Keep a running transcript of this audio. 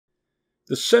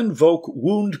The Senvok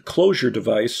wound closure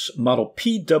device, model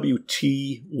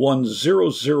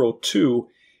PWT1002,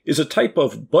 is a type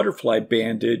of butterfly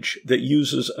bandage that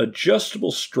uses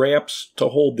adjustable straps to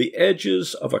hold the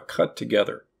edges of a cut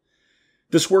together.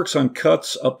 This works on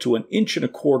cuts up to 1.25 inches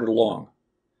long.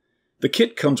 The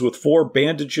kit comes with 4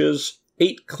 bandages,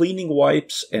 8 cleaning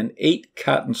wipes, and 8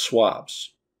 cotton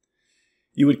swabs.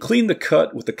 You would clean the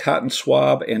cut with the cotton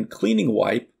swab and cleaning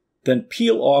wipe, then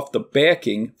peel off the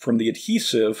backing from the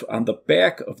adhesive on the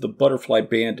back of the butterfly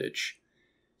bandage.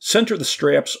 Center the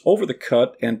straps over the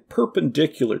cut and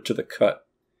perpendicular to the cut.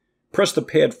 Press the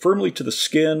pad firmly to the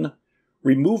skin,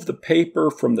 remove the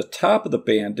paper from the top of the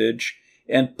bandage,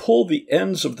 and pull the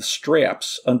ends of the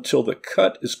straps until the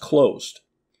cut is closed.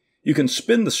 You can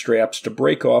spin the straps to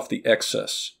break off the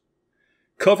excess.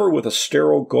 Cover with a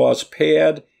sterile gauze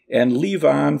pad and leave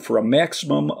on for a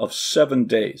maximum of 7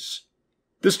 days.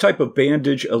 This type of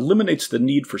bandage eliminates the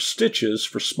need for stitches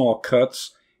for small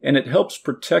cuts, and it helps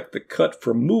protect the cut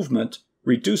from movement,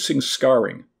 reducing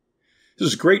scarring. This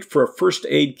is great for a first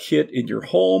aid kit in your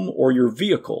home or your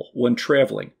vehicle when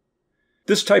traveling.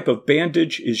 This type of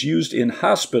bandage is used in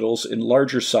hospitals in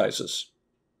larger sizes.